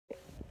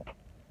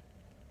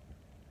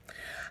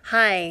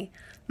Hi,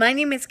 my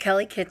name is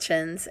Kelly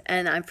Kitchens,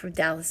 and I'm from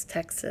Dallas,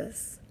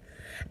 Texas.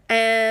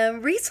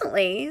 And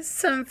recently,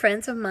 some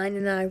friends of mine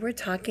and I were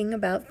talking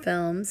about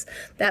films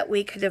that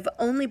we could have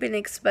only been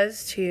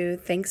exposed to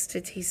thanks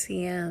to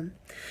TCM.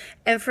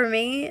 And for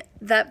me,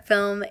 that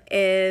film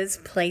is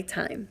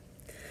Playtime.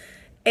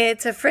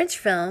 It's a French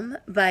film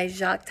by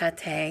Jacques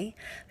Tati,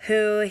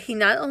 who he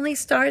not only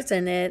stars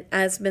in it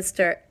as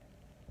Monsieur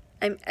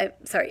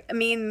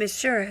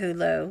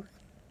Hulot,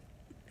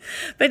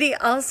 but he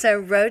also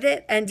wrote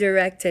it and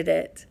directed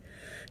it.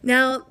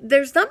 Now,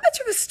 there's not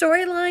much of a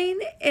storyline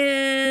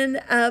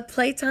in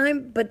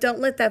Playtime, but don't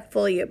let that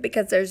fool you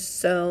because there's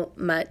so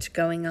much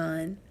going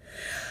on.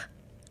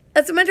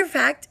 As a matter of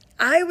fact,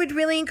 I would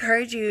really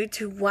encourage you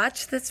to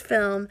watch this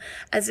film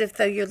as if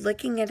though you're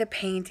looking at a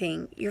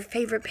painting, your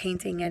favorite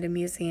painting at a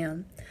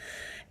museum.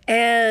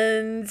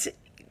 And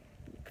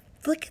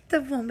look at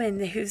the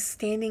woman who's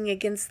standing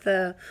against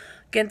the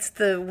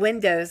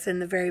windows in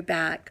the very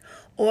back,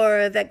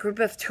 or that group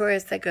of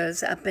tourists that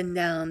goes up and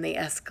down the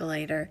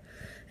escalator,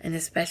 and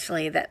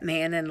especially that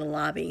man in the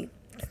lobby.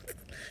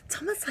 It's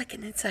almost like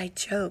an inside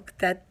joke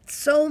that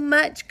so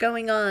much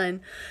going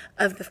on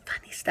of the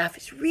funny stuff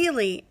is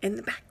really in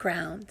the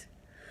background.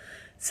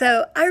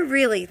 So I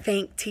really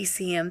thank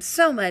TCM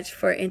so much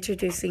for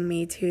introducing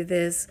me to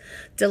this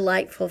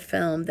delightful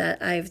film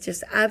that I've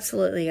just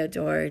absolutely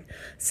adored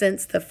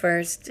since the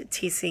first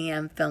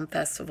TCM Film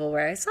Festival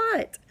where I saw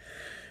it.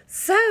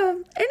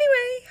 So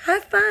anyway,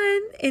 have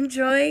fun,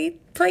 enjoy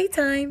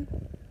Playtime.